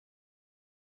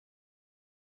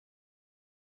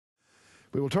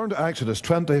We will turn to Exodus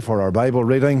 20 for our Bible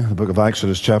reading, the book of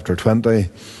Exodus chapter 20.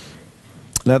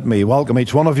 Let me welcome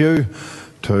each one of you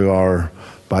to our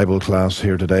Bible class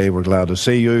here today. We're glad to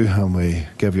see you, and we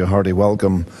give you a hearty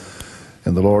welcome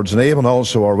in the Lord's name. And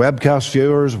also our webcast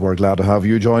viewers, we're glad to have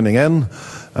you joining in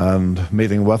and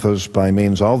meeting with us by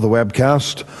means of the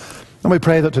webcast. And we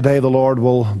pray that today the Lord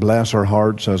will bless our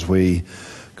hearts as we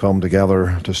come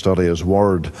together to study His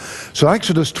Word. So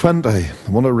Exodus 20, I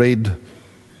want to read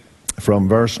from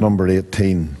verse number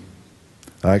 18.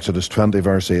 Exodus 20,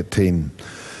 verse 18.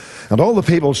 And all the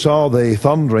people saw the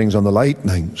thunderings and the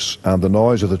lightnings and the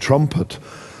noise of the trumpet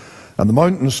and the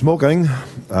mountain smoking,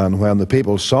 and when the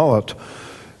people saw it,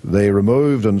 they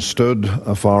removed and stood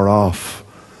afar off.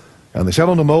 And they said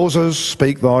unto Moses,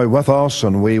 Speak thou with us,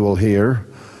 and we will hear,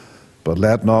 but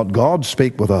let not God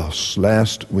speak with us,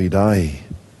 lest we die.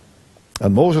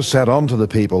 And Moses said unto the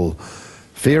people,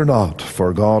 Fear not,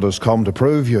 for God is come to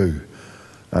prove you,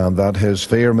 and that His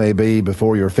fear may be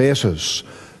before your faces,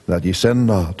 that ye sin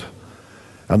not.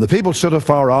 And the people stood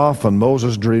afar off, and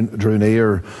Moses drew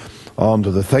near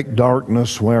unto the thick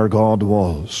darkness where God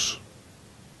was.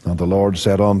 And the Lord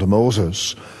said unto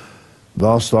Moses,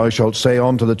 Thus thou shalt say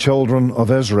unto the children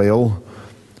of Israel,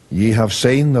 Ye have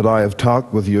seen that I have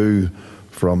talked with you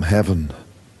from heaven.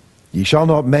 Ye shall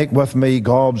not make with me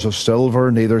gods of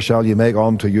silver, neither shall ye make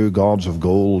unto you gods of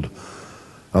gold.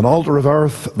 An altar of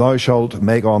earth thou shalt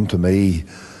make unto me,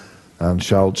 and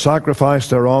shalt sacrifice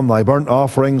thereon thy burnt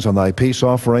offerings and thy peace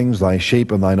offerings, thy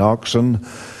sheep and thine oxen.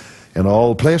 In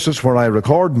all places where I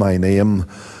record my name,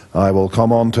 I will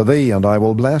come unto thee, and I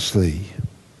will bless thee.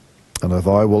 And if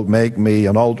thou wilt make me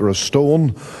an altar of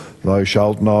stone, thou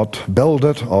shalt not build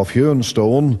it of hewn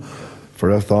stone, for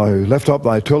if thou lift up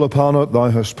thy tool upon it, thou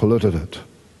hast polluted it.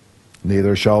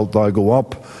 Neither shalt thou go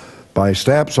up by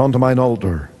steps unto mine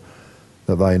altar,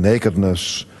 that thy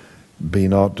nakedness be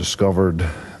not discovered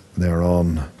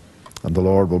thereon. And the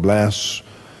Lord will bless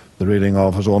the reading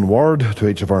of His own word to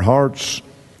each of our hearts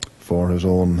for His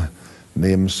own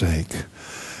name's sake.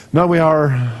 Now we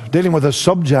are dealing with the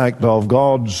subject of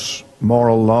God's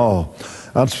moral law,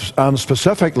 and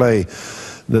specifically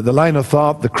the line of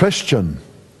thought, the Christian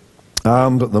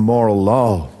and the moral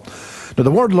law. Now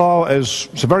the word law is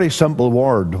a very simple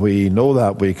word. We know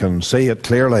that. We can see it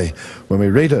clearly when we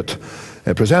read it.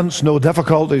 It presents no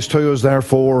difficulties to us,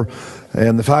 therefore,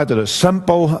 in the fact that it's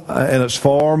simple in its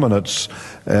form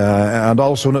and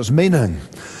also in its meaning.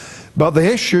 But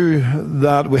the issue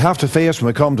that we have to face when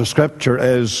we come to Scripture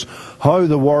is how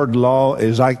the word law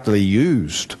is actually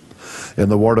used in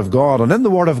the Word of God. And in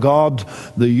the Word of God,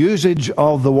 the usage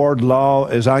of the word law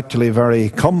is actually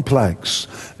very complex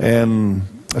in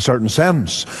a certain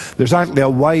sense. There's actually a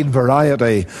wide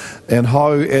variety in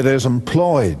how it is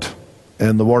employed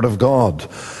in the Word of God.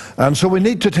 And so we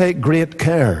need to take great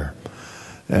care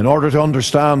in order to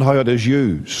understand how it is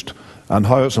used and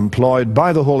how it's employed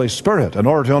by the Holy Spirit, in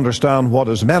order to understand what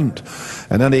is meant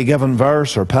in any given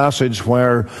verse or passage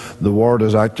where the word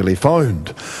is actually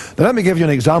found. Now let me give you an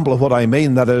example of what I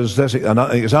mean. That is an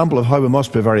example of how we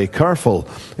must be very careful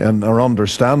in our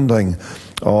understanding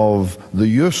of the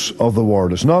use of the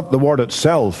word. It's not the word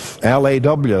itself,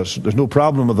 L-A-W. There's no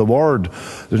problem with the word.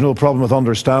 There's no problem with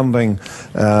understanding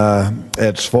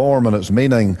its form and its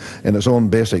meaning in its own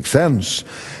basic sense.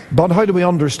 But how do we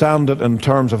understand it in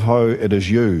terms of how it is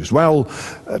used? Well,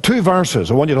 two verses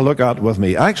I want you to look at with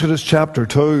me. Exodus chapter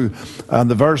 2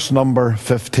 and the verse number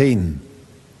 15.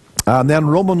 And then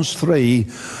Romans 3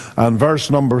 and verse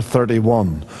number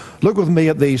 31. Look with me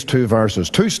at these two verses,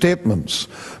 two statements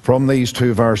from these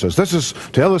two verses. This is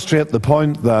to illustrate the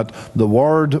point that the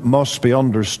word must be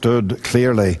understood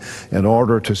clearly in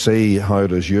order to see how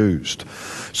it is used.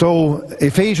 So,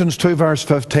 Ephesians 2 verse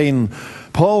 15,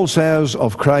 Paul says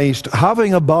of Christ,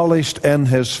 having abolished in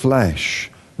His flesh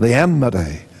the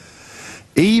enmity,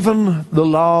 even the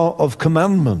law of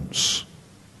commandments.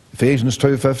 Ephesians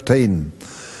 2:15.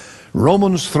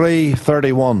 Romans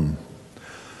 3:31.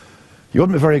 You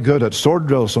wouldn't be very good at sword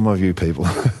drill, some of you people.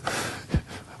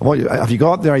 Have you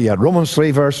got there yet? Romans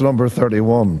 3 verse number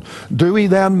 31. Do we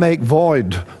then make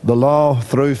void the law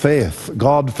through faith?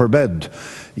 God forbid.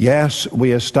 Yes,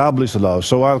 we establish the law.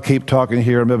 So I'll keep talking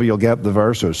here, maybe you'll get the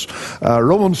verses.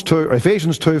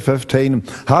 Ephesians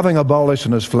 2:15, having abolished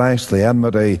in His flesh the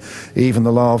enmity, even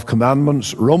the law of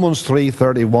commandments. Romans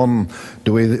 3:31,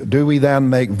 do we then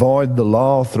make void the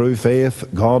law through faith?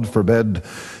 God forbid.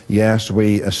 Yes,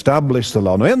 we establish the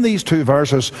law. Now in these two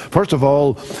verses, first of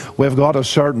all, we've got a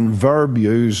certain verb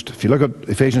used. If you look at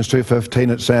Ephesians 2:15,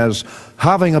 it says,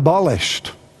 having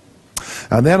abolished.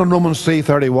 And then in Romans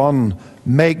 3:31,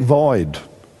 make void.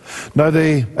 Now,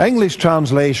 the English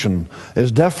translation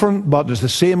is different, but it's the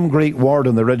same Greek word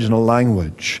in the original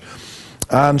language.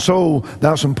 And so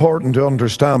that's important to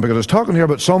understand, because it's talking here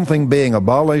about something being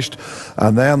abolished,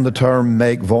 and then the term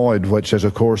make void, which is,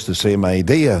 of course, the same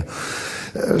idea.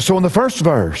 So in the first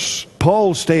verse,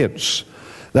 Paul states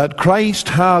that Christ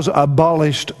has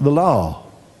abolished the law.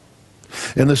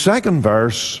 In the second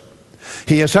verse,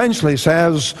 he essentially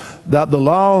says that the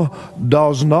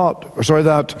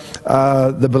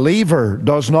believer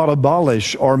does not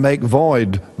abolish or make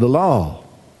void the law.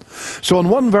 So in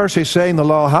one verse he's saying the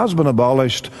law has been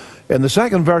abolished. In the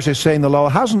second verse he's saying the law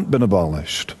hasn't been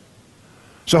abolished.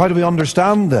 So how do we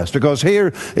understand this? Because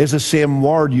here is the same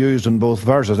word used in both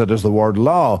verses. It is the word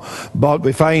law. But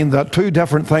we find that two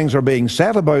different things are being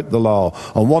said about the law.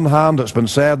 On one hand, it's been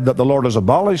said that the Lord has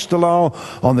abolished the law.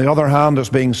 On the other hand, it's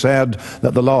being said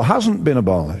that the law hasn't been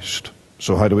abolished.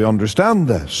 So how do we understand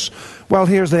this? Well,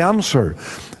 here's the answer.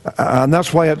 And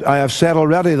that's why I have said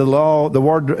already the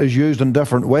word is used in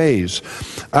different ways.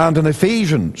 And in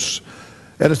Ephesians,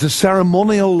 it is the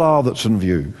ceremonial law that's in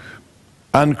view.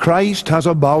 And Christ has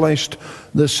abolished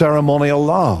the ceremonial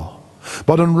law.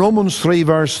 But in Romans 3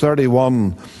 verse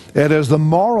 31, it is the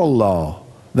moral law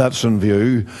that's in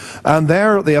view. And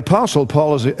there the Apostle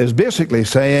Paul is basically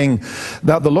saying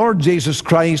that the Lord Jesus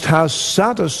Christ has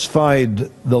satisfied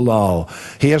the law.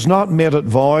 He has not made it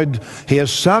void. He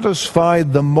has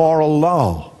satisfied the moral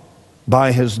law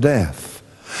by his death.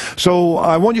 So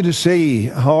I want you to see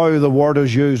how the word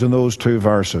is used in those two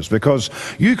verses, because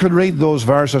you could read those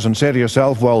verses and say to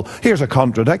yourself, well, here's a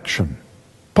contradiction.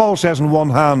 Paul says on one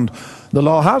hand, the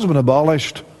law has been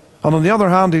abolished, and on the other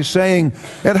hand, he's saying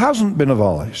it hasn't been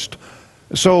abolished.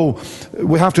 So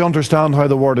we have to understand how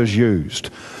the word is used.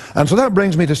 And so that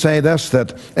brings me to say this,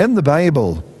 that in the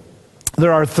Bible,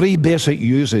 there are three basic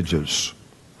usages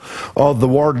of the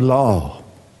word law.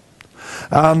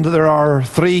 And there are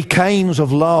three kinds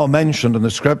of law mentioned in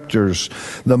the Scriptures: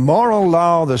 the moral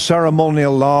law, the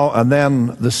ceremonial law, and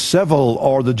then the civil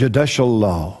or the judicial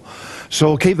law.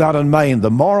 So keep that in mind: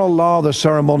 the moral law, the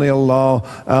ceremonial law,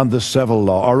 and the civil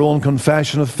law. Our own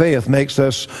confession of faith makes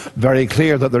this very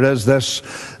clear, that there is this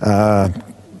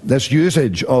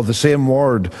usage of the same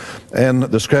word in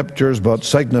the Scriptures, but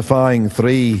signifying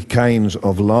three kinds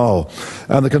of law.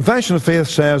 And the Confession of Faith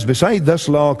says, beside this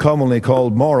law commonly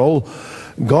called moral,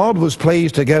 God was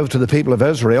pleased to give to the people of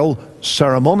Israel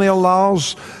ceremonial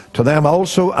laws, to them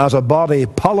also as a body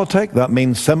politic, that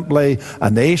means simply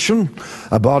a nation,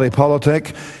 a body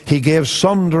politic. He gave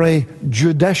sundry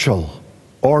judicial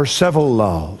or civil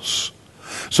laws.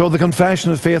 So the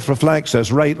Confession of Faith reflects this,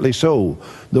 rightly so.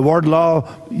 The word law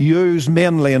used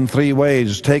mainly in three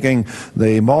ways, taking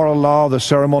the moral law, the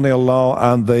ceremonial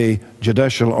law, and the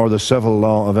judicial or the civil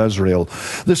law of Israel.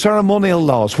 The ceremonial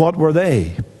laws, what were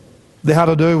they? They had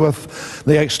to do with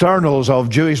the externals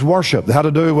of Jewish worship. They had to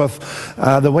do with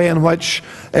the way in which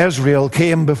Israel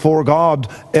came before God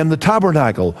in the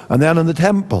tabernacle and then in the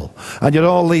temple. And you had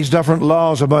all these different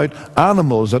laws about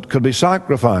animals that could be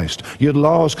sacrificed. You had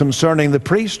laws concerning the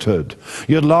priesthood.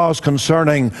 You had laws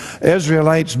concerning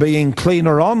Israelites being clean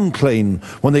or unclean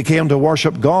when they came to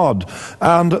worship God.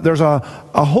 And there's a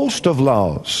host of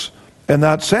laws in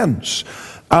that sense.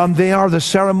 And they are the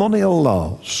ceremonial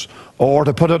laws. Or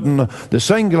to put it in the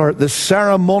singular, the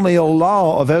ceremonial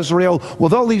law of Israel,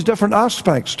 with all these different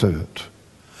aspects to it.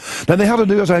 Now they had to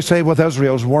do, as I say, with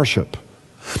Israel's worship.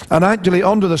 And actually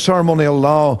under the ceremonial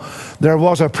law, there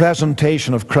was a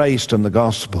presentation of Christ in the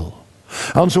gospel.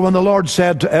 And so when the Lord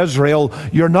said to Israel,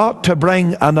 you're not to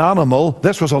bring an animal,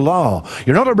 this was a law,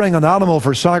 you're not to bring an animal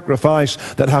for sacrifice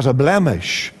that has a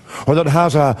blemish or that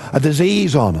has a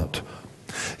disease on it.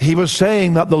 He was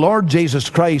saying that the Lord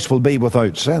Jesus Christ will be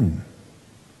without sin.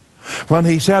 When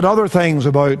he said other things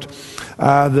about,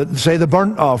 say, the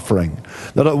burnt offering,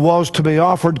 that it was to be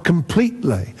offered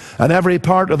completely, and every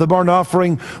part of the burnt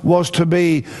offering was to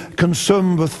be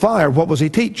consumed with fire. What was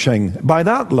he teaching? By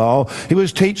that law, he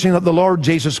was teaching that the Lord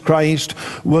Jesus Christ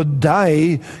would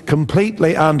die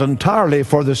completely and entirely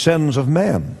for the sins of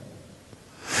men.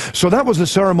 So that was the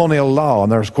ceremonial law,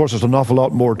 and there, of course, there's an awful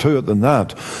lot more to it than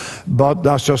that. But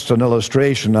that's just an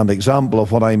illustration and example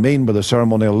of what I mean by the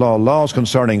ceremonial law. Laws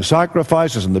concerning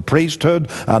sacrifices and the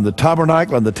priesthood and the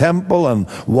tabernacle and the temple and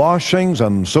washings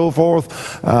and so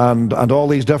forth, and all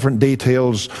these different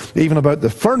details, even about the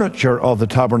furniture of the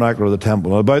tabernacle or the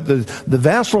temple, and about the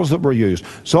vessels that were used.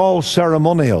 It's all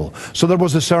ceremonial. So there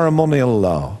was the ceremonial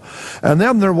law. And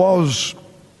then there was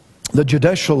the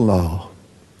judicial law,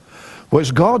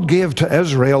 which God gave to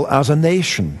Israel as a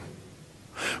nation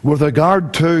with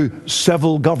regard to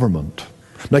civil government.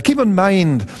 Now keep in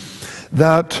mind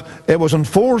that It was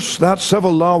enforced, that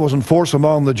civil law was enforced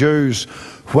among the Jews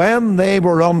when they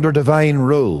were under divine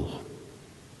rule.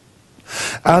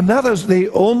 And that is the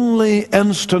only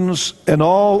instance in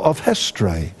all of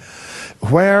history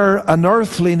where an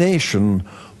earthly nation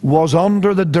was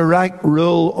under the direct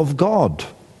rule of God.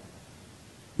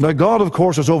 Now, God, of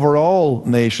course, is over all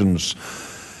nations,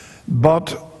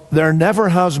 but there never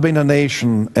has been a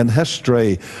nation in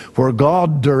history where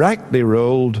God directly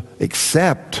ruled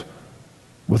except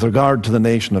with regard to the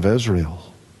nation of Israel.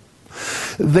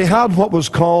 They had what was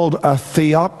called a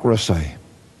theocracy.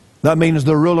 That means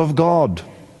the rule of God.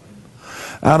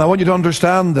 And I want you to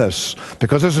understand this,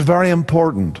 because this is very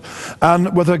important.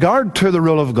 And with regard to the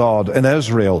rule of God in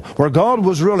Israel, where God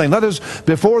was ruling, that is,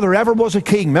 before there ever was a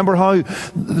king. Remember how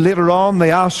later on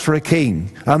they asked for a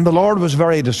king, and the Lord was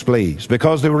very displeased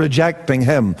because they were rejecting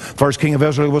him. First king of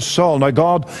Israel was Saul. Now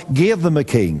God gave them a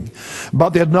king,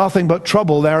 but they had nothing but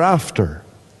trouble thereafter.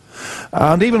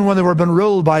 And even when they were being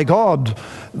ruled by God,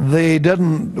 they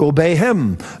didn't obey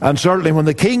him. And certainly when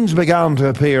the kings began to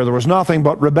appear, there was nothing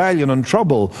but rebellion and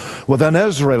trouble within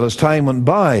Israel as time went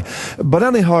by. But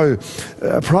anyhow,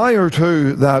 prior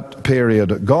to that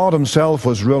period, God himself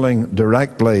was ruling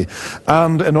directly.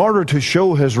 And in order to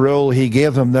show his rule, he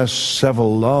gave them this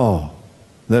civil law,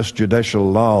 this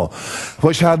judicial law,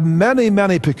 which had many,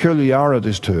 many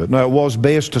peculiarities to it. Now, it was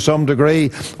based to some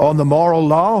degree on the moral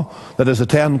law, that is the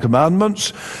Ten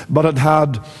Commandments, but it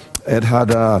had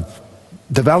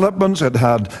developments, it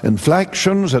had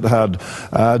inflections, it had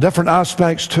different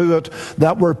aspects to it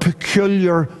that were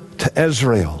peculiar to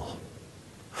Israel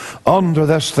under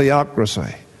this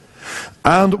theocracy.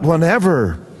 And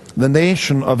whenever the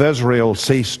nation of Israel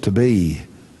ceased to be,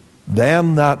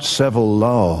 then that civil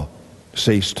law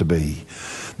ceased to be.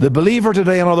 The believer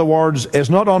today, in other words, is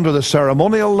not under the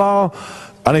ceremonial law,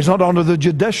 and he's not under the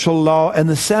judicial law in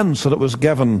the sense that it was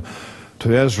given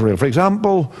to Israel. For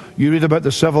example, you read about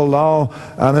the civil law,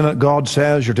 and in it God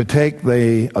says you're to take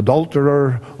the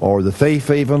adulterer or the thief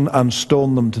even and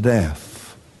stone them to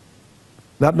death.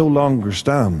 That no longer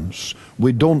stands.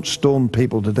 We don't stone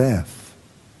people to death.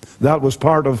 That was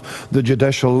part of the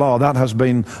judicial law. That has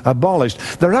been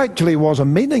abolished. There actually was a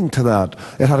meaning to that.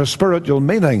 It had a spiritual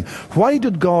meaning. Why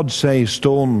did God say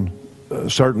stone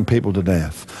certain people to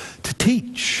death? To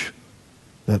teach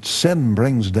that sin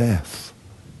brings death.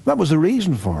 That was the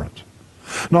reason for it.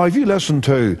 Now, if you listen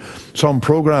to some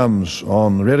programs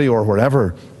on the radio or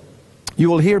wherever, you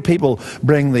will hear people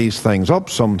bring these things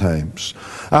up sometimes,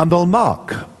 and they'll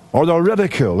mock or they'll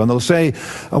ridicule, and they'll say,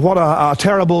 what a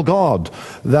terrible God,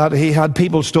 that he had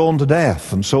people stoned to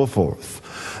death, and so forth.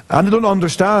 And they don't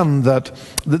understand that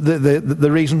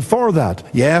the reason for that.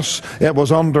 Yes, it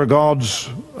was under God's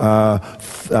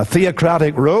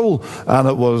theocratic rule, and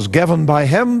it was given by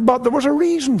him, but there was a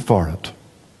reason for it.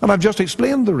 And I've just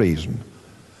explained the reason.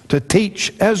 To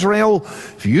teach Israel,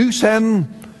 if you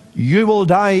sin, you will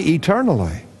die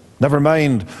eternally. Never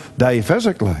mind die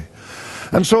physically.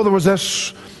 And so there was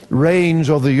this range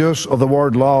of the use of the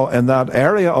word law in that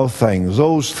area of things.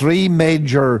 Those three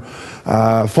major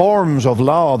forms of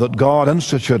law that God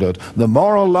instituted: the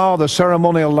moral law, the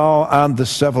ceremonial law, and the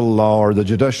civil law, or the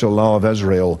judicial law of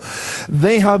Israel.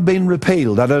 They have been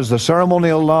repealed. That is, the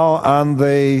ceremonial law and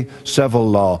the civil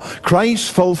law.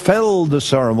 Christ fulfilled the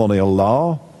ceremonial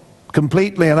law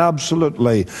completely and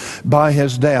absolutely by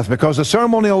his death, because the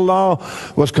ceremonial law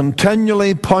was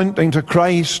continually pointing to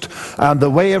Christ and the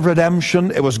way of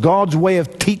redemption. It was God's way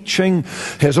of teaching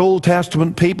his Old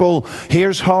Testament people,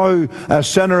 here's how a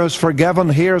sinner is forgiven,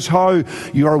 here's how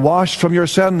you are washed from your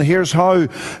sin, here's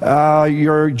how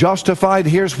you're justified,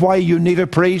 here's why you need a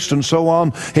priest, and so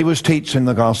on. He was teaching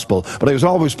the gospel, but he was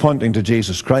always pointing to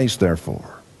Jesus Christ,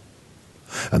 therefore.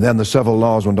 And then the civil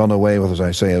laws were done away with, as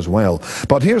I say, as well.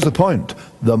 But here's the point.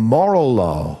 The moral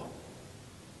law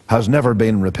has never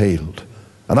been repealed.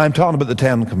 And I'm talking about the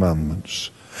Ten Commandments.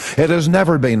 It has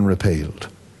never been repealed.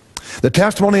 The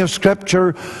testimony of Scripture,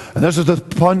 and this is the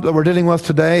point that we're dealing with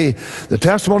today, the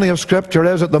testimony of Scripture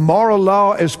is that the moral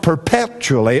law is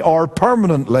perpetually or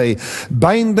permanently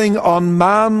binding on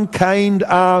mankind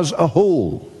as a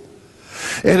whole.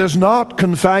 It is not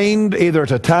confined either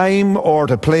to time or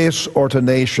to place or to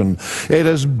nation. It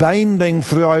is binding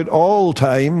throughout all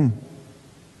time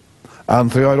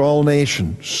and throughout all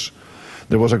nations.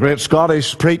 There was a great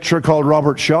Scottish preacher called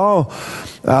Robert Shaw,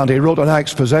 and he wrote an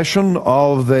exposition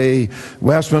of the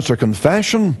Westminster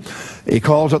Confession. He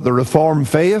calls it the Reformed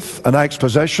Faith, an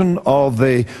exposition of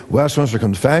the Westminster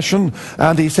Confession,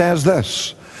 and he says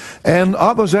this: in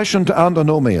opposition to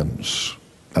antinomians,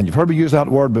 and you've heard me use that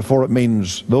word before, it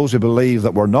means those who believe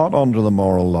that we're not under the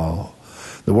moral law,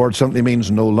 The word simply means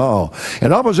no law.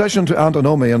 In opposition to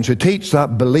antinomians who teach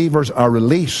that believers are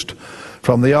released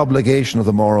from the obligation of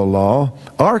the moral law,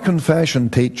 our confession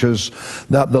teaches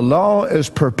that the law is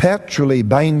perpetually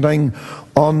binding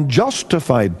on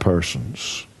justified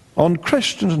persons, on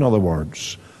Christians in other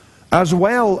words, as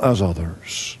well as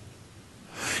others.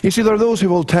 You see, there are those who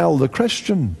will tell the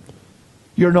Christian,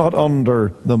 you're not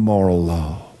under the moral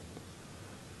law.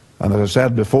 And as I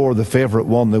said before, the favorite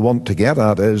one they want to get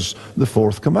at is the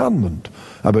fourth commandment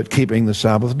about keeping the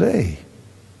Sabbath day.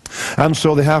 And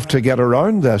so they have to get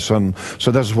around this, and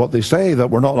so this is what they say, that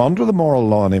we're not under the moral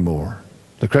law anymore.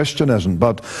 The Christian isn't.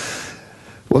 But,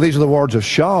 well, these are the words of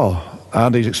Shaw,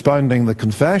 and he's expounding the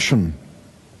confession.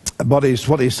 But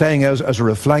what he's saying is as a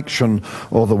reflection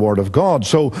of the Word of God.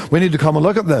 So we need to come and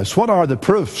look at this. What are the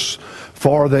proofs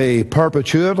for the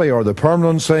perpetuity or the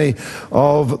permanency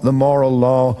of the moral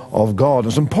law of God?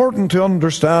 It's important to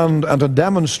understand and to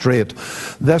demonstrate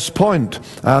this point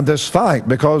and this fact,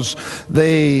 because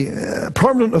the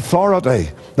permanent authority,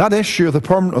 that issue of the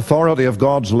permanent authority of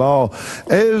God's law,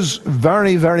 is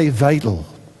very, very vital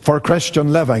for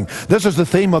Christian living. This is the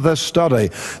theme of this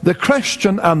study, the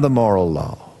Christian and the moral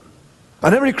law.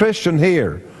 And every Christian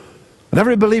here, and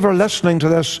every believer listening to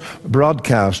this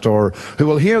broadcast, or who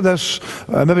will hear this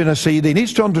maybe in a CD,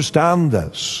 needs to understand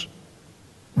this,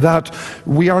 that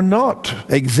we are not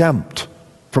exempt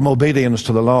from obedience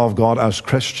to the law of God as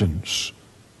Christians.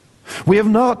 We have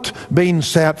not been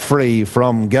set free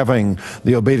from giving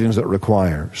the obedience it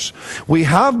requires. We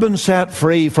have been set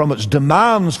free from its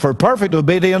demands for perfect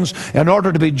obedience in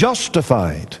order to be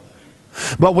justified.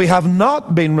 But we have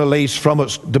not been released from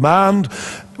its demand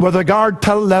with regard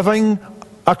to living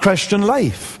a Christian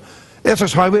life. This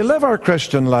is how we live our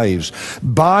Christian lives,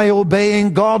 by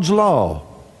obeying God's law,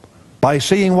 by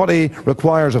seeing what He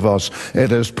requires of us.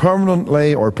 It is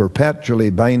permanently or perpetually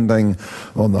binding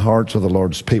on the hearts of the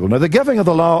Lord's people. Now, the giving of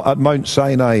the law at Mount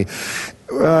Sinai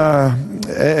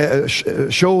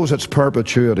shows its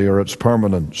perpetuity or its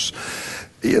permanence.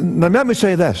 Now let me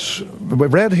say this.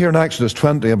 We've read here in Exodus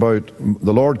 20 about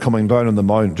the Lord coming down on the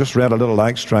mount. Just read a little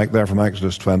extract there from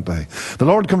Exodus 20. The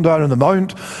Lord came down on the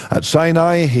mount at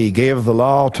Sinai. He gave the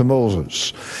law to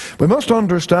Moses. We must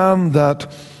understand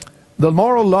that the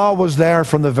moral law was there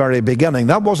from the very beginning.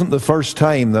 That wasn't the first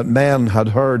time that men had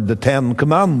heard the 10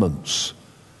 Commandments,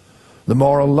 the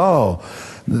moral law.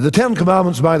 The 10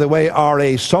 Commandments, by the way, are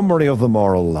a summary of the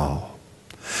moral law.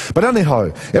 But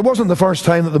anyhow, it wasn't the first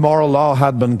time that the moral law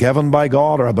had been given by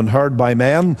God or had been heard by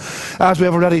men. As we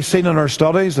have already seen in our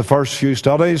studies, the first few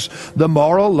studies, the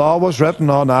moral law was written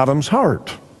on Adam's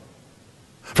heart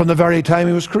from the very time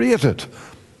he was created.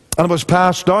 And it was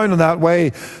passed down in that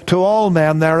way to all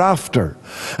men thereafter.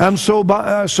 And so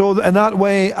in that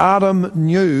way, Adam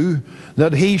knew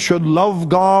that he should love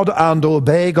God and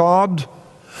obey God.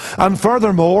 And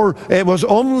furthermore, it was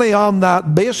only on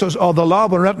that basis of the law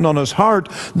being written on his heart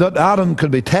that Adam could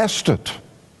be tested,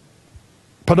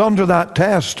 put under that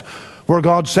test, where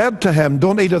God said to him,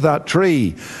 don't eat of that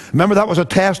tree. Remember, that was a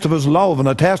test of his love and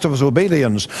a test of his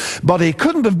obedience. But he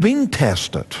couldn't have been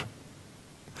tested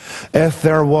if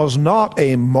there was not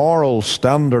a moral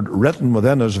standard written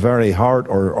within his very heart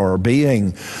or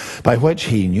being, by which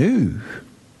he knew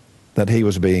that he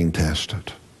was being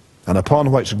tested, and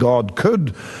upon which God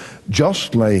could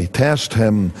justly test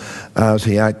him as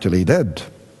he actually did.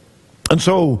 And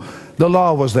so the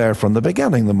law was there from the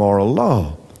beginning, the moral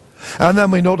law. And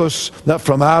then we notice that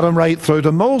from Adam right through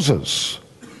to Moses,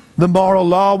 the moral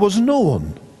law was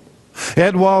known.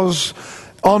 It was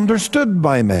understood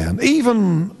by men,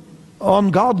 even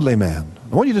ungodly men.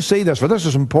 I want you to see this, for this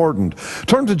is important.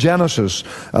 Turn to Genesis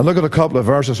and look at a couple of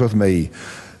verses with me.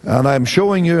 And I'm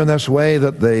showing you in this way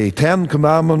that the 10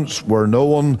 Commandments were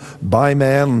known by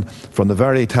men from the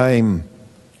very time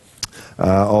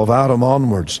of Adam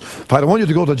onwards. In fact, I want you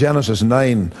to go to Genesis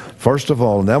 9 first of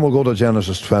all, and then we'll go to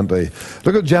Genesis 20.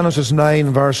 Look at Genesis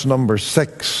 9 verse number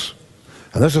 6.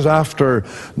 And this is after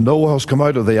Noah has come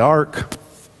out of the ark.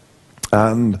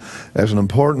 And it's an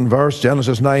important verse,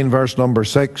 Genesis 9 verse number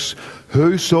 6.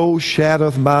 Whoso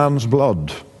sheddeth man's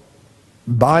blood,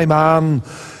 by man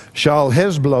shall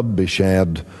his blood be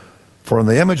shed, for in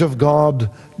the image of God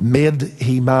made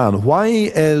he man. Why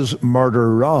is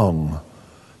murder wrong?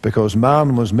 Because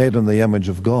man was made in the image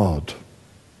of God.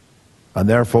 And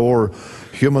therefore,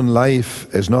 human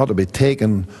life is not to be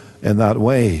taken in that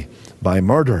way, by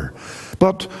murder.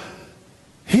 But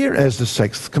here is the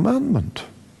 6th commandment.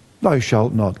 Thou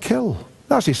shalt not kill.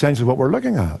 That's essentially what we're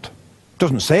looking at.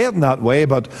 doesn't say it in that way,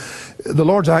 but the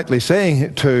Lord's actually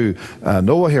saying to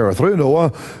Noah here, or through Noah,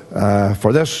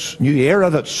 for this new era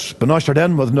that's been ushered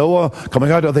in with Noah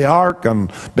coming out of the ark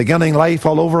and beginning life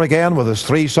all over again with his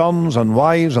 3 sons and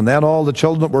wives, and then all the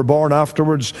children that were born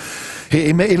afterwards.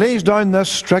 He lays down this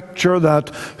stricture that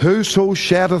whoso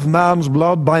sheddeth man's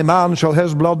blood, by man shall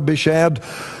his blood be shed,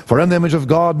 for in the image of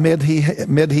God made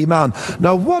he man.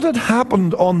 Now, what had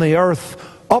happened on the earth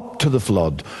up to the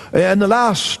flood, in the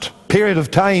last period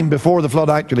of time before the flood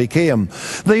actually came?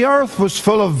 The earth was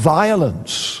full of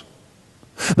violence.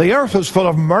 The earth was full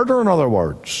of murder, in other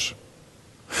words.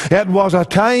 It was a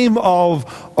time of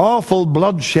awful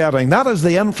bloodshedding. That is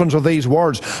the inference of these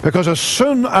words, because as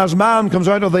soon as man comes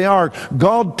out of the ark,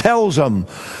 God tells him,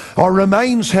 or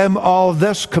reminds him of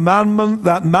this commandment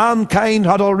that mankind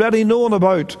had already known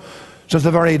about since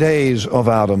the very days of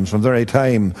Adam, from the very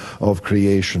time of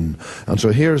creation. And so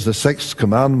here's the 6th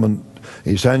commandment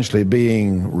essentially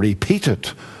being repeated.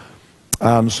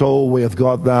 And so we have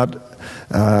got that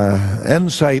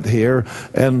insight here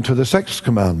into the 6th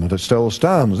commandment. It still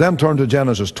stands. Then turn to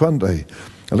Genesis 20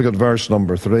 and look at verse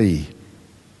number 3.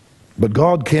 But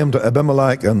God came to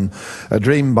Abimelech in a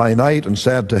dream by night and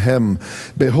said to him,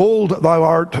 Behold, thou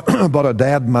art but a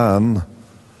dead man,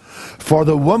 for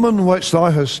the woman which thou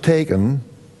hast taken,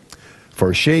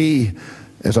 for she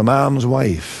is a man's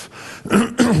wife.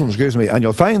 Excuse me. And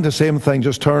you'll find the same thing.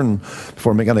 Just turn,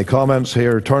 before making any comments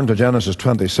here, turn to Genesis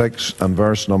 26 and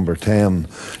verse number 10.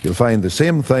 You'll find the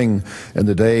same thing in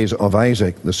the days of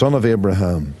Isaac, the son of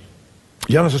Abraham.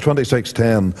 Genesis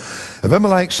 26:10.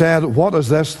 Abimelech said, What is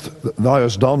this thou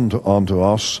hast done unto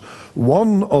us?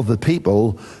 One of the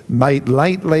people might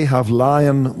lightly have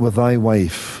lain with thy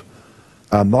wife,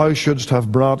 and thou shouldst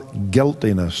have brought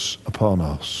guiltiness upon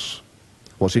us.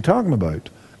 What's he talking about?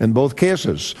 In both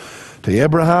cases, to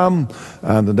Abraham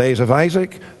and the days of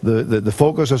Isaac, the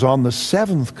focus is on the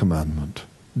 7th commandment,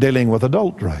 dealing with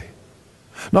adultery.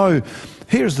 Now,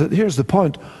 here's the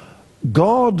point.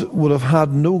 God would have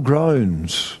had no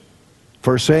grounds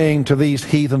for saying to these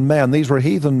heathen men, these were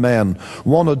heathen men,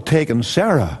 one had taken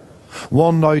Sarah,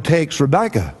 one now takes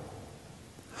Rebekah,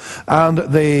 and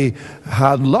they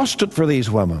had lusted for these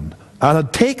women and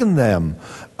had taken them.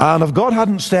 And if God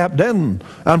hadn't stepped in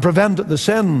and prevented the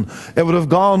sin, it would have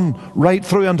gone right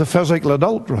through into physical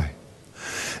adultery.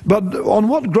 But on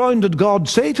what ground did God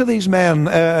say to these men,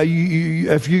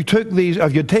 if you'd taken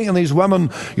these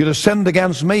women, you'd have sinned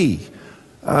against me,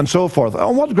 and so forth?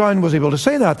 On what ground was he able to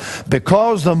say that?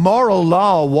 Because the moral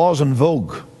law was in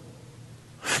vogue.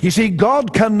 You see,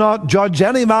 God cannot judge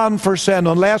any man for sin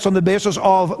unless on the basis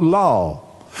of law.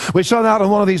 We saw that in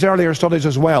one of these earlier studies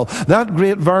as well. That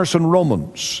great verse in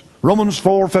Romans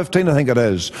 4:15, I think it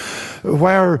is,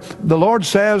 where the Lord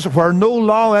says, where no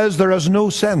law is, there is no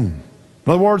sin.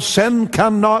 In other words, sin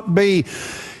cannot be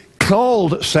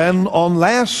called sin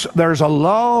unless there's a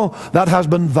law that has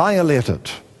been violated.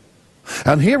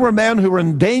 And here were men who were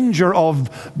in danger of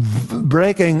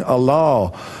breaking a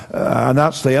law, and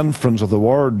that's the inference of the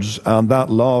words. And that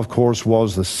law, of course,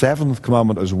 was the 7th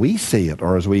commandment as we see it,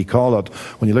 or as we call it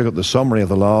when you look at the summary of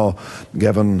the law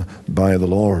given by the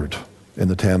Lord in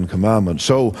the 10 commandments.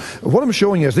 So what I'm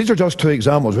showing you is, these are just 2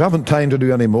 examples. We haven't time to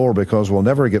do any more because we'll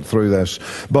never get through this.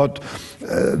 But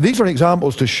these are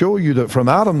examples to show you that from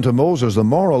Adam to Moses, the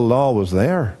moral law was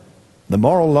there. The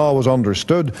moral law was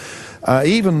understood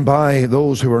even by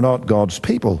those who were not God's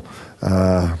people,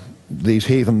 these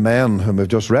heathen men whom we've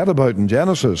just read about in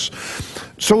Genesis.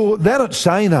 So then at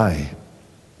Sinai,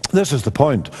 this is the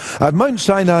point. At Mount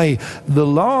Sinai, the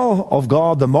law of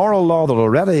God, the moral law that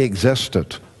already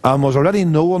existed and was already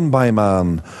known by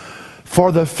man,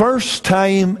 for the first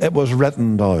time it was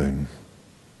written down.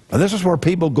 And this is where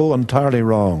people go entirely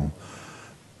wrong.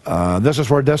 This is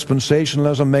where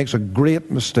dispensationalism makes a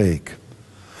great mistake.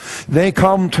 They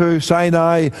come to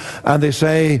Sinai and they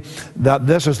say that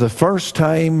this is the first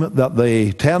time that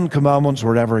the 10 commandments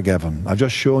were ever given. I've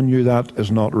just shown you that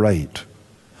is not right.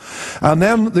 And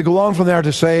then they go on from there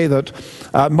to say that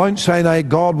at Mount Sinai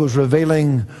God was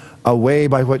revealing a way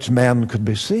by which men could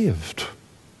be saved.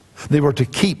 They were to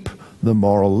keep the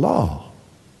moral law.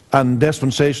 And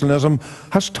dispensationalism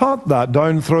has taught that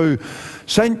down through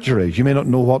centuries. You may not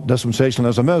know what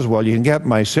dispensationalism is. Well, you can get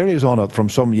my series on it from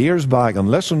some years back and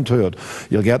listen to it.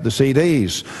 You'll get the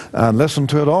CDs and listen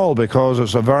to it all, because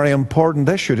it's a very important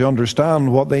issue to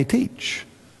understand what they teach.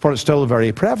 For it's still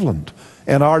very prevalent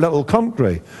in our little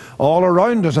country. All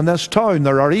around us in this town,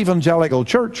 there are evangelical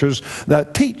churches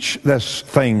that teach this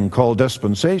thing called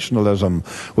dispensationalism,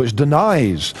 which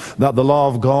denies that the law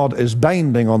of God is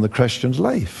binding on the Christian's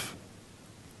life.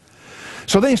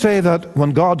 So they say that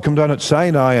when God came down at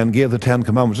Sinai and gave the Ten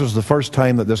Commandments, this is the first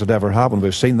time that this had ever happened.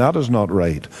 We've seen that is not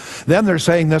right. Then they're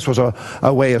saying this was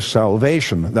a way of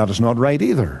salvation. That is not right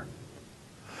either.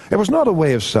 It was not a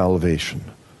way of salvation,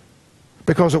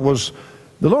 because it was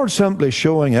the Lord simply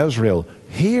showing Israel,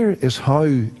 here is how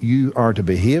you are to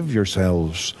behave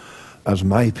yourselves as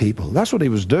my people. That's what he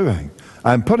was doing.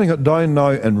 I'm putting it down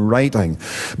now in writing.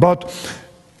 But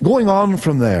going on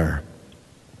from there,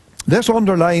 this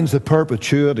underlines the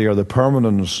perpetuity or the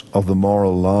permanence of the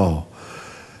moral law.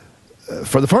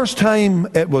 For the first time,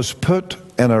 it was put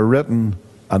in a written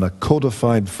and a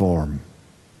codified form.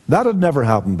 That had never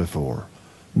happened before.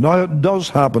 Now it does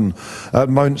happen at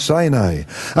Mount Sinai.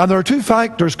 And there are two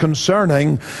factors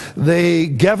concerning the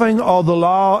giving of the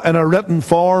law in a written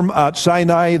form at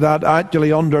Sinai that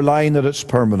actually underline that it's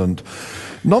permanent.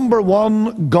 Number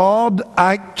one, God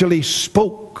actually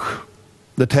spoke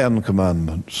the Ten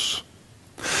Commandments.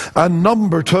 And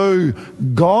number two,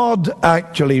 God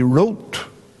actually wrote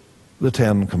the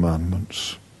Ten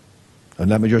Commandments. And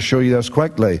let me just show you this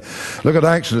quickly. Look at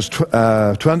Exodus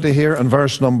 20 here and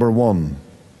verse number 1.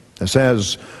 It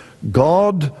says,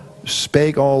 God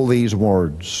spake all these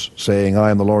words, saying, I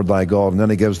am the Lord thy God. And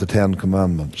then he gives the Ten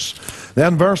Commandments.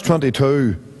 Then verse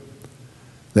 22,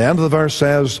 the end of the verse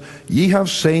says, ye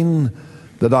have seen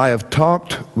that I have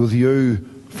talked with you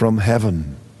from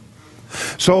heaven.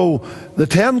 So the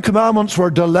Ten Commandments were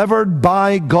delivered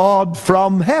by God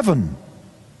from heaven.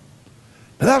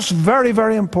 Now, that's very,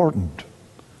 very important.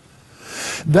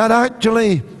 That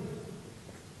actually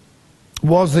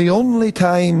was the only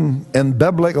time in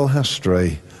biblical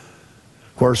history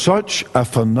where such a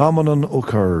phenomenon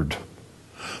occurred,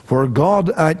 where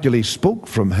God actually spoke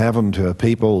from heaven to a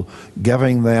people,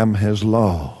 giving them his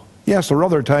law. Yes, there were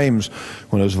other times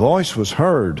when his voice was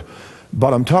heard,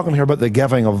 but I'm talking here about the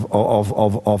giving of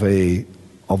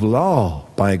law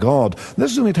by God.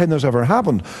 This is the only time this ever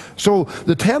happened. So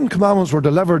the Ten Commandments were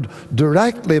delivered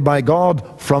directly by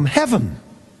God from heaven,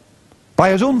 by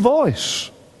his own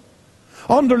voice,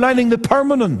 underlining the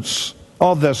permanence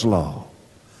of this law.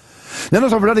 Then,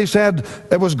 as I've already said,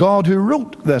 it was God who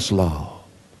wrote this law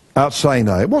at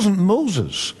Sinai. It wasn't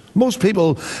Moses. Most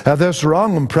people have this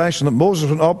wrong impression that Moses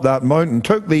went up that mountain,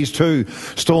 took these 2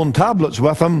 stone tablets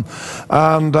with him,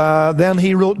 and then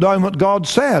he wrote down what God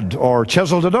said, or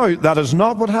chiseled it out. That is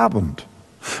not what happened.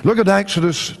 Look at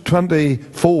Exodus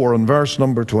 24 and verse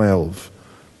number 12.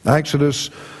 Exodus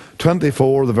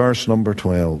 24, the verse number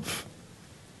 12.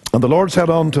 And the Lord said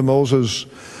unto Moses,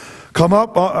 come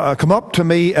up to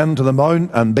me into the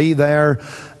mount, and be there,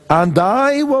 and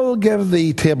I will give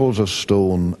thee tables of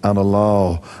stone, and a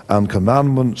law, and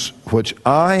commandments, which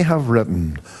I have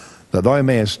written, that thou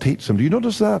mayest teach them. Do you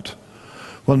notice that?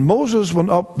 When Moses went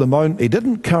up the mount, he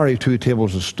didn't carry 2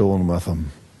 tables of stone with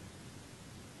him.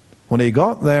 When he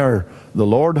got there, the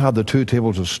Lord had the 2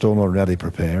 tables of stone already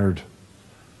prepared,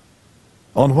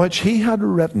 on which he had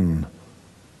written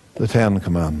the Ten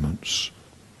Commandments.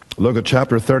 Look at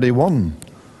chapter 31.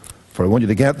 For I want you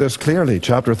to get this clearly.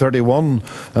 Chapter 31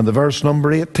 and the verse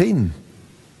number 18.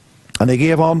 And he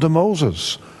gave unto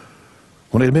Moses,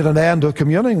 when he had made an end of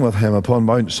communing with him upon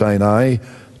Mount Sinai,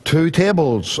 2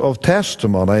 tables of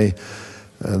testimony.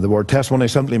 The word testimony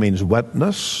simply means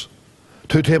witness.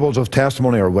 2 tables of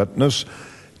testimony or witness.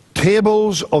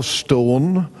 Tables of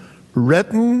stone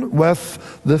written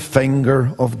with the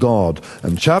finger of God.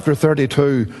 In chapter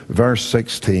 32, verse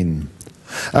 16.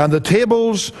 And the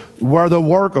tables were the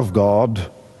work of God,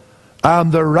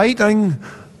 and the writing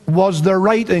was the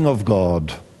writing of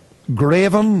God,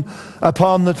 graven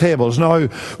upon the tables. Now,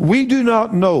 we do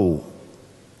not know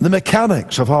the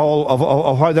mechanics of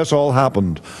how this all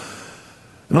happened.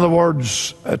 In other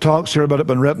words, it talks here about it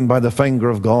being written by the finger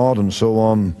of God and so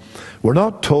on. We're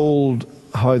not told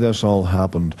how this all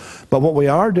happened. But what we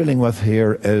are dealing with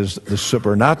here is the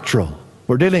supernatural.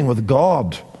 We're dealing with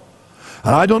God.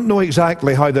 And I don't know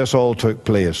exactly how this all took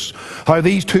place, how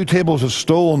these 2 tables of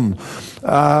stone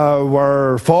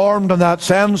were formed in that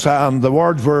sense, and the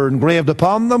words were engraved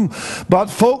upon them. But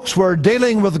folks, we're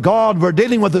dealing with God, we're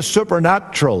dealing with the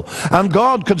supernatural. And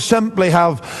God could simply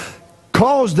have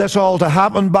caused this all to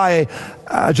happen by,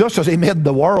 just as he made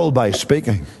the world, by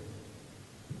speaking.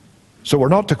 So we're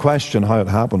not to question how it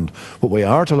happened. What we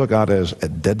are to look at is,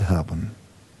 it did happen.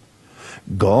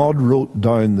 God wrote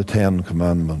down the 10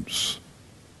 Commandments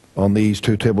on these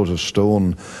 2 tables of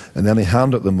stone, and then he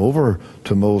handed them over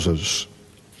to Moses.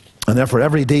 And therefore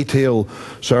every detail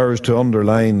serves to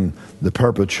underline the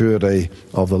perpetuity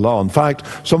of the law. In fact,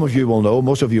 some of you will know,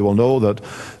 most of you will know, that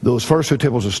those first 2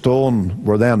 tables of stone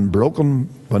were then broken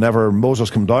whenever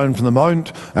Moses came down from the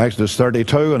mount, Exodus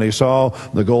 32, and he saw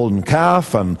the golden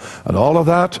calf and all of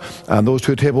that, and those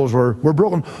 2 tables were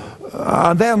broken.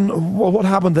 And then, well, what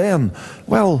happened then?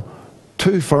 Well,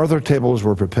 2 further tables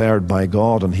were prepared by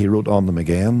God, and he wrote on them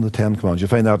again the 10 Commandments. You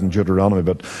find that in Deuteronomy,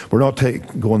 but we're not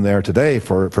going there today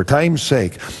for time's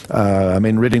sake.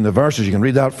 Reading the verses, you can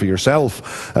read that for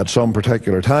yourself at some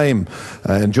particular time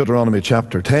in Deuteronomy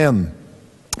chapter 10.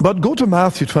 But go to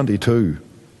Matthew 22,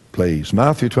 please.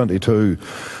 Matthew 22,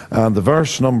 and the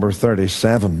verse number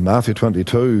 37. Matthew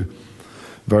 22,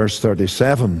 verse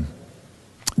 37.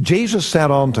 Jesus said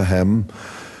unto him,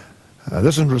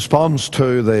 this is in response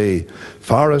to the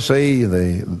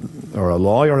Pharisee, or a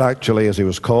lawyer actually, as he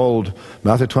was called.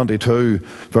 Matthew 22,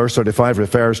 verse 35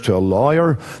 refers to a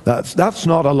lawyer. That's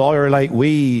not a lawyer like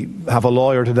we have a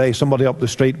lawyer today, somebody up the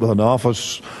street with an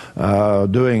office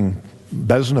doing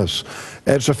business.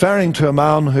 It's referring to a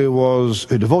man who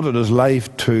devoted his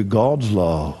life to God's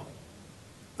law.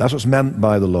 That's what's meant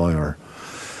by the lawyer.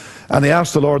 And he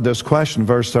asked the Lord this question,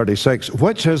 verse 36,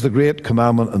 which is the great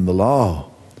commandment in the law?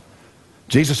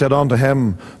 Jesus said unto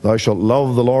him, thou shalt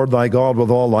love the Lord thy God with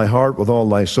all thy heart, with all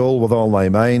thy soul, with all thy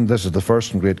mind. This is the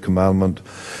first and great commandment.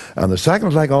 And the second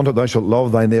is like unto it, thou shalt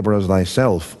love thy neighbour as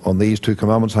thyself. On these 2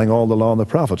 commandments hang all the law and the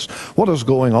prophets. What is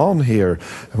going on here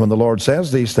when the Lord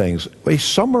says these things? He's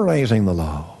summarizing the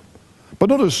law. But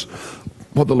notice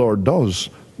what the Lord does.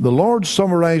 The Lord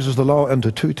summarizes the law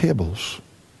into 2 tables.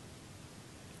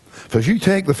 So if you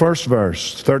take the first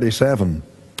verse, 37,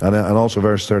 and also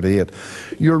verse 38,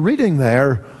 you're reading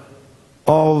there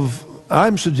of,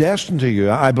 I'm suggesting to you,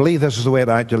 I believe this is the way it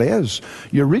actually is,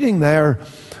 you're reading there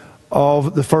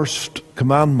of the first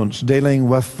commandments dealing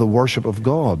with the worship of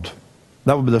God.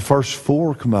 That would be the first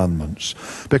 4 commandments,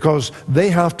 because they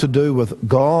have to do with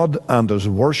God and His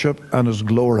worship and His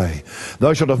glory.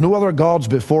 Thou shalt have no other gods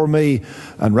before me,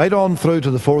 and right on through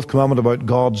to the 4th commandment about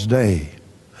God's day.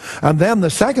 And then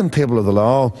the second table of the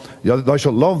law, thou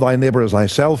shalt love thy neighbour as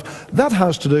thyself, that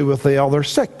has to do with the other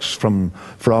 6,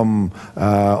 from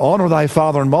honour thy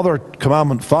father and mother,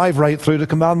 commandment 5, right through to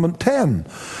commandment 10.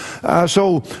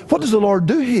 So what does the Lord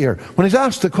do here? When he's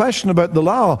asked the question about the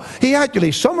law, he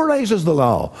actually summarizes the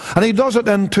law. And he does it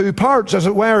in 2 parts, as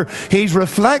it were. He's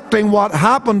reflecting what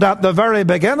happened at the very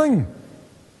beginning.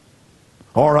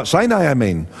 Or at Sinai,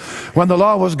 when the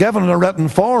law was given in a written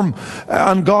form,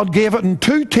 and God gave it in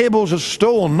 2 tables of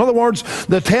stone. In other words,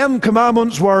 the 10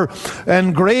 commandments were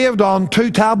engraved on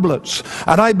 2 tablets.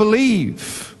 And I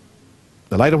believe, in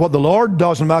the light of what the Lord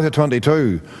does in Matthew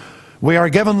 22, we are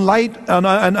given light and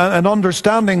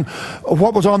understanding of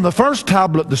what was on the first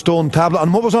tablet, the stone tablet,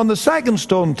 and what was on the second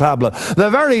stone tablet. The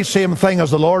very same thing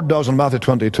as the Lord does in Matthew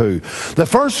 22. The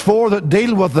first 4 that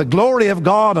deal with the glory of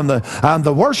God and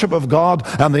the worship of God,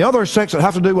 and the other 6 that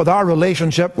have to do with our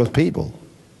relationship with people.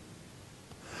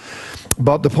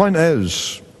 But the point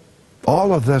is,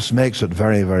 all of this makes it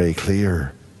very, very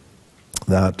clear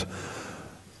that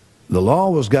the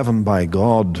law was given by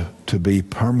God to be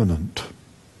permanent.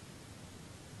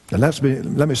 And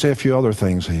let me say a few other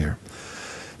things here.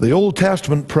 The Old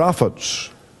Testament prophets,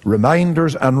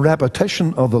 reminders and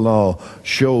repetition of the law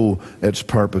show its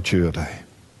perpetuity.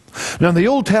 Now in the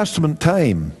Old Testament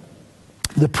time,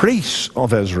 the priests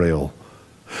of Israel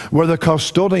were the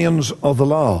custodians of the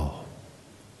law.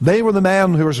 They were the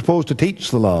men who were supposed to teach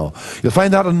the law. You'll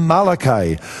find that in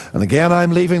Malachi. And again,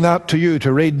 I'm leaving that to you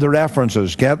to read the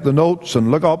references. Get the notes and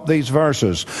look up these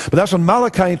verses. But that's in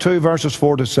Malachi 2, verses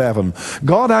 4 to 7.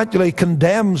 God actually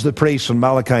condemns the priests in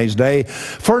Malachi's day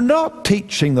for not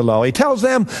teaching the law. He tells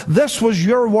them, this was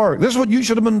your work. This is what you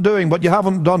should have been doing, but you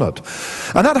haven't done it.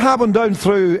 And that happened down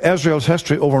through Israel's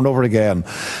history over and over again.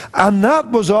 And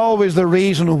that was always the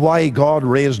reason why God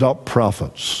raised up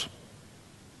prophets.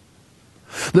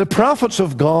 The prophets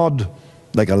of God,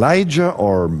 like Elijah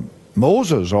or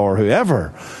Moses or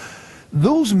whoever,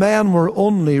 those men were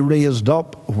only raised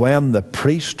up when the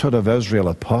priesthood of Israel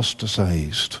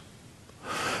apostatized,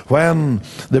 when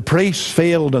the priests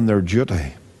failed in their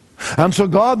duty. And so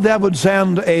God then would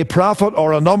send a prophet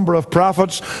or a number of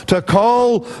prophets to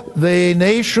call the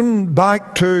nation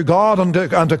back to God and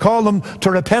to call them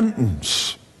to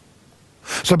repentance.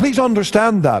 So please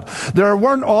understand that. There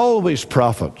weren't always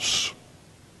prophets,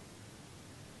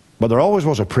 but there always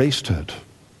was a priesthood.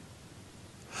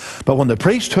 But when the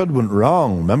priesthood went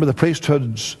wrong, remember the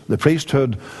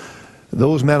priesthood,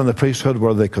 those men in the priesthood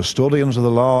were the custodians of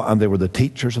the law and they were the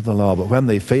teachers of the law. But when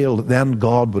they failed, then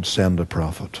God would send a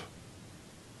prophet.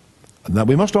 And that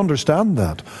we must understand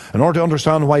that. In order to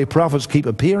understand why prophets keep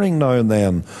appearing now and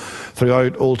then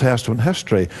throughout Old Testament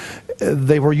history,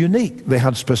 they were unique. They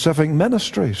had specific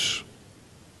ministries.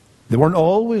 They weren't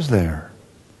always there.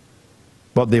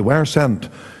 But they were sent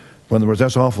when there was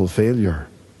this awful failure.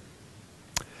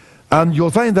 And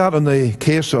you'll find that in the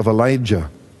case of Elijah.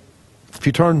 If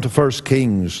you turn to 1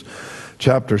 Kings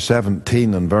chapter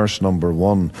 17 and verse number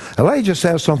 1, Elijah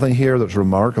says something here that's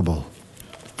remarkable.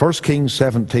 1 Kings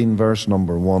 17 verse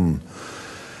number 1.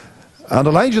 And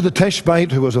Elijah the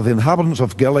Tishbite, who was of the inhabitants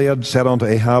of Gilead, said unto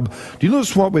Ahab, do you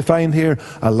notice what we find here?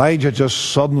 Elijah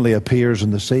just suddenly appears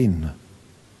in the scene.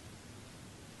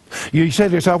 You say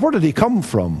to yourself, where did he come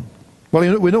from?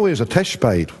 Well, we know he's a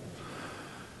Tishbite.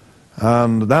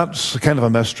 And that's kind of a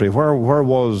mystery. Where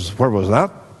was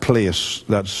that place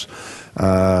that's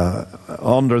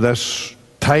under this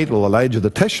title, Elijah the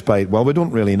Tishbite? Well, we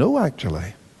don't really know,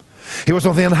 actually. He was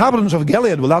of the inhabitants of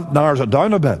Gilead. Well, that narrows it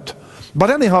down a bit. But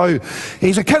anyhow,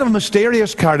 he's a kind of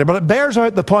mysterious character, but it bears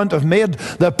out the point I've made.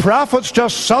 The prophets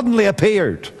just suddenly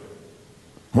appeared.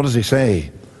 What does he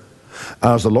say?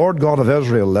 As the Lord God of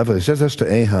Israel liveth, he says this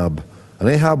to Ahab, and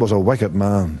Ahab was a wicked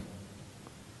man.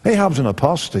 Ahab's an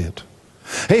apostate.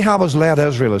 Ahab has led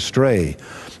Israel astray,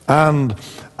 and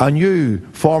a new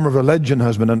form of religion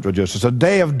has been introduced. It's a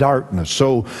day of darkness.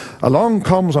 So along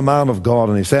comes a man of God,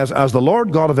 and he says, as the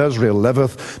Lord God of Israel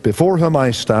liveth, before whom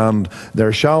I stand,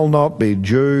 there shall not be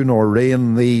dew nor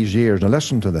rain these years. Now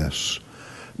listen to this.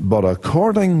 But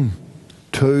according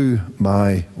to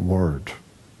my word.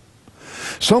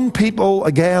 Some people,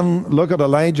 again, look at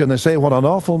Elijah and they say, what an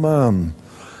awful man.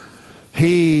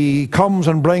 He comes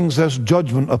and brings this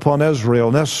judgment upon Israel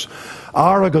in this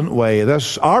arrogant way,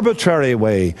 this arbitrary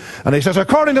way. And he says,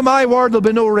 according to my word, there'll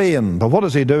be no rain. But what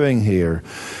is he doing here?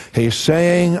 He's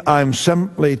saying, I'm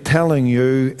simply telling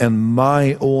you in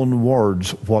my own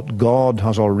words what God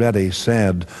has already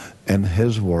said in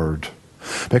his word.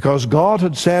 Because God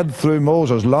had said through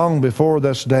Moses long before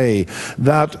this day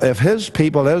that if his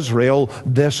people Israel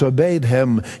disobeyed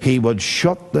him, he would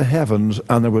shut the heavens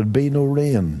and there would be no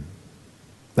rain.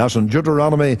 That's in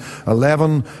Deuteronomy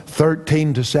 11,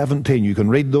 13 to 17. You can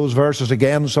read those verses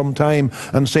again sometime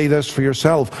and see this for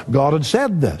yourself. God had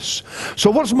said this.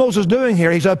 So what's Moses doing here?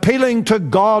 He's appealing to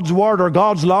God's word, or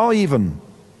God's law even.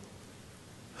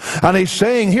 And he's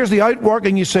saying, here's the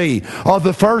outworking, you see, of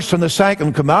the first and the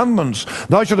second commandments.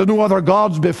 Thou shalt have no other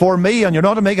gods before me, and you're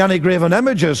not to make any graven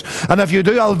images. And if you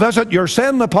do, I'll visit your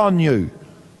sin upon you.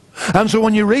 And so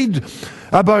when you read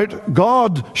about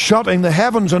God shutting the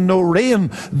heavens and no rain,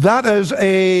 that is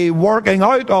a working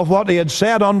out of what he had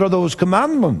said under those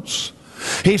commandments.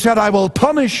 He said, I will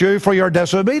punish you for your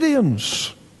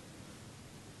disobedience.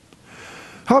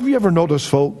 Have you ever noticed,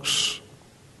 folks,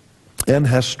 in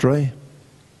history,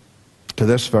 to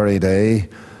this very day,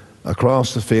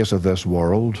 across the face of this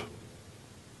world,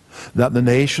 that the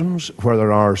nations where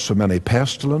there are so many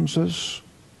pestilences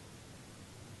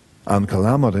and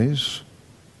calamities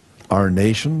are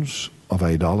nations of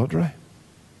idolatry?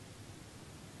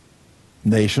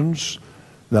 Nations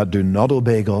that do not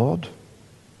obey God?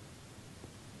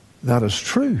 That is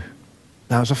true.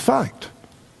 That's a fact.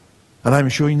 And I'm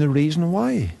showing the reason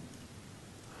why.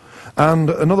 And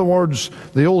in other words,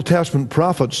 the Old Testament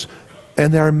prophets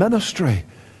in their ministry,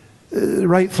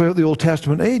 right throughout the Old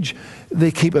Testament age, they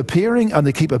keep appearing and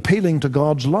they keep appealing to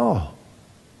God's law.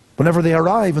 Whenever they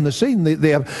arrive in the scene,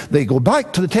 they go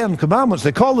back to the Ten Commandments.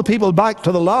 They call the people back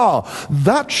to the law.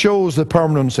 That shows the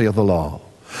permanency of the law.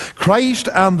 Christ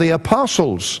and the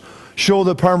apostles show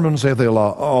the permanency of the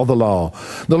law.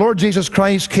 The Lord Jesus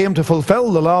Christ came to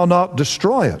fulfill the law, not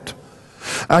destroy it.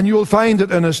 And you will find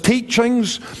it in his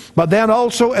teachings, but then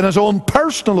also in his own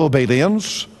personal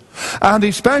obedience, and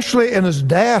especially in his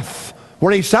death,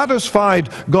 where he satisfied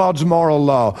God's moral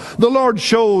law. The Lord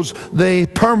shows the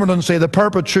permanency, the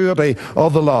perpetuity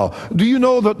of the law. Do you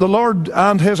know that the Lord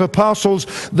and his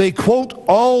apostles, they quote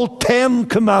all 10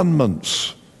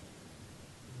 commandments?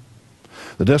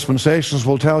 The dispensations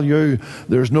will tell you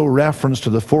there's no reference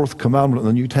to the 4th commandment in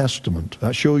the New Testament.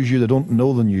 That shows you they don't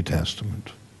know the New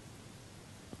Testament.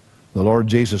 The Lord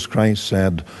Jesus Christ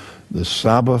said, the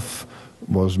Sabbath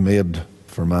was made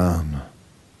for man.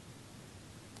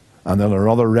 And then there are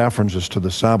other references to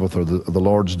the Sabbath, or the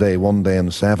Lord's Day, 1 day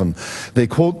in 7. They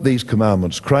quote these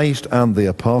commandments, Christ and the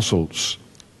apostles.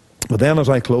 But then as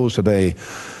I close today,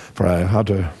 for I had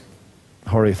to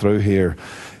hurry through here,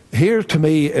 here to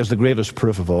me is the greatest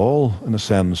proof of all, in a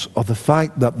sense, of the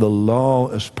fact that the law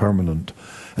is permanent.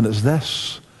 And it's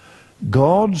this: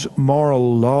 God's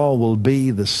moral law will be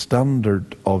the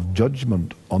standard of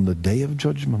judgment on the day of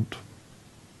judgment.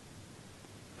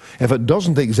 if it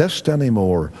doesn't exist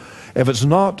anymore, if it's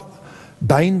not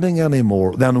binding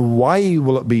anymore, then why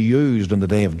will it be used in the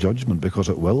day of judgment? Because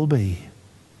it will be.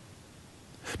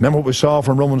 Remember what we saw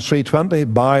from Romans 3:20?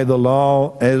 By the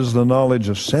law is the knowledge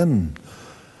of sin.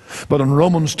 But in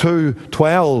Romans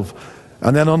 2:12,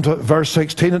 and then on to verse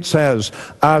 16, it says,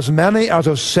 as many as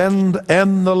have sinned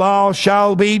in the law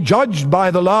shall be judged by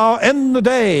the law in the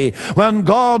day when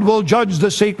God will judge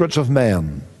the secrets of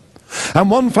men.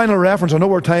 And one final reference, I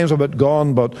know our time's a bit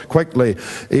gone, but quickly,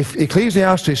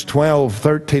 Ecclesiastes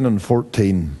 12:13 and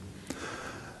 14.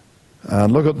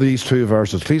 And look at these two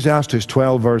verses. Ecclesiastes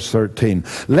 12 verse 13.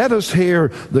 Let us hear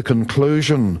the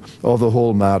conclusion of the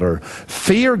whole matter.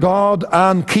 Fear God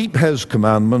and keep his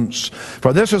commandments,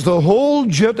 for this is the whole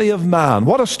duty of man.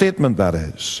 What a statement that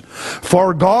is.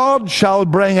 For God shall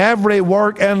bring every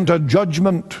work into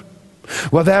judgment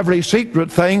with every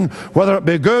secret thing, whether it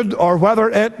be good or whether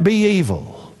it be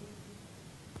evil.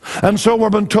 And so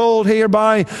we're being told here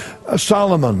by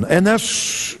Solomon in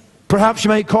this, perhaps you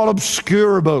might call,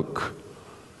 obscure book,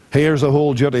 here's the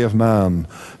whole duty of man.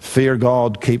 Fear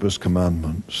God, keep his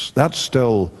commandments.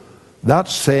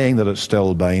 That's saying that it's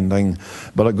still binding,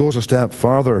 but it goes a step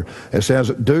further. It says,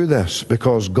 do this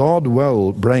because God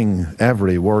will bring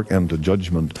every work into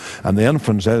judgment. And the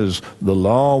inference is the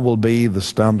law will be the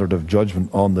standard of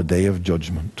judgment on the day of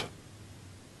judgment.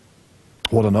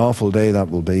 What an awful day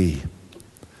that will be.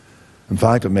 In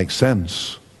fact, it makes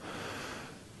sense,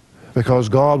 because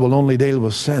God will only deal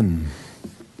with sin,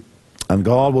 and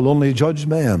God will only judge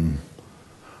men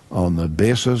on the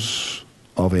basis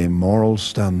of a moral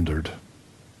standard.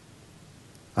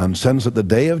 And since at the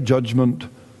day of judgment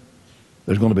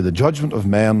there's going to be the judgment of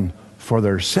men for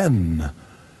their sin,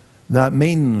 that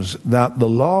means that the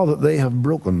law that they have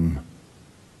broken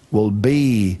will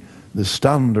be the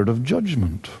standard of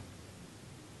judgment.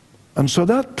 And so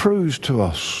that proves to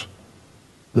us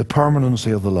the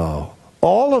permanency of the law.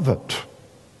 All of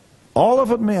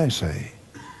it, may I say.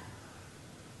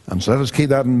 And so let us keep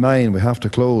that in mind. We have to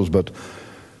close, but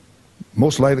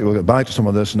most likely we'll get back to some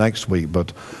of this next week.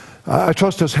 But I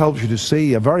trust this helps you to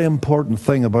see a very important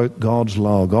thing about God's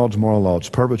law, God's moral law, its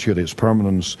perpetuity, its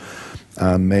permanence.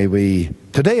 And may we,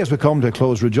 today as we come to a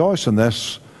close, rejoice in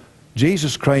this.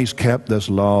 Jesus Christ kept this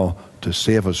law to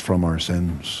save us from our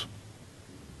sins.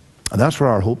 And that's where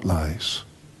our hope lies.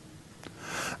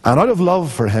 And out of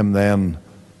love for him then,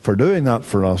 for doing that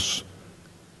for us,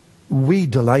 we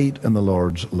delight in the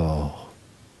Lord's law.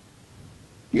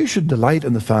 You should delight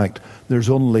in the fact there's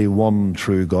only one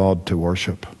true God to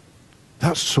worship.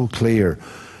 That's so clear.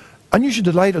 And you should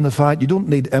delight in the fact you don't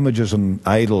need images and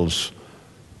idols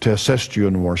to assist you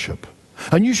in worship.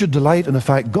 And you should delight in the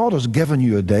fact God has given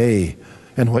you a day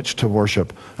in which to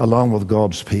worship along with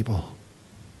God's people.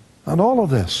 And all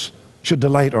of this should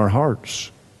delight our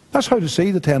hearts. That's how to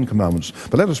see the Ten Commandments.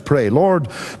 But let us pray. Lord,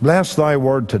 bless thy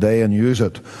word today and use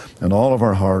it in all of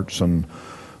our hearts. And,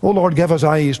 oh Lord, give us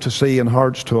eyes to see and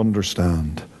hearts to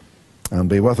understand. And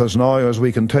be with us now as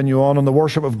we continue on in the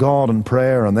worship of God and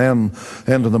prayer, and then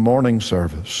into the morning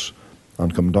service.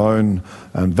 And come down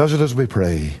and visit us, we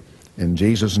pray, in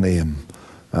Jesus' name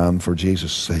and for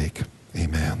Jesus' sake.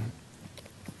 Amen.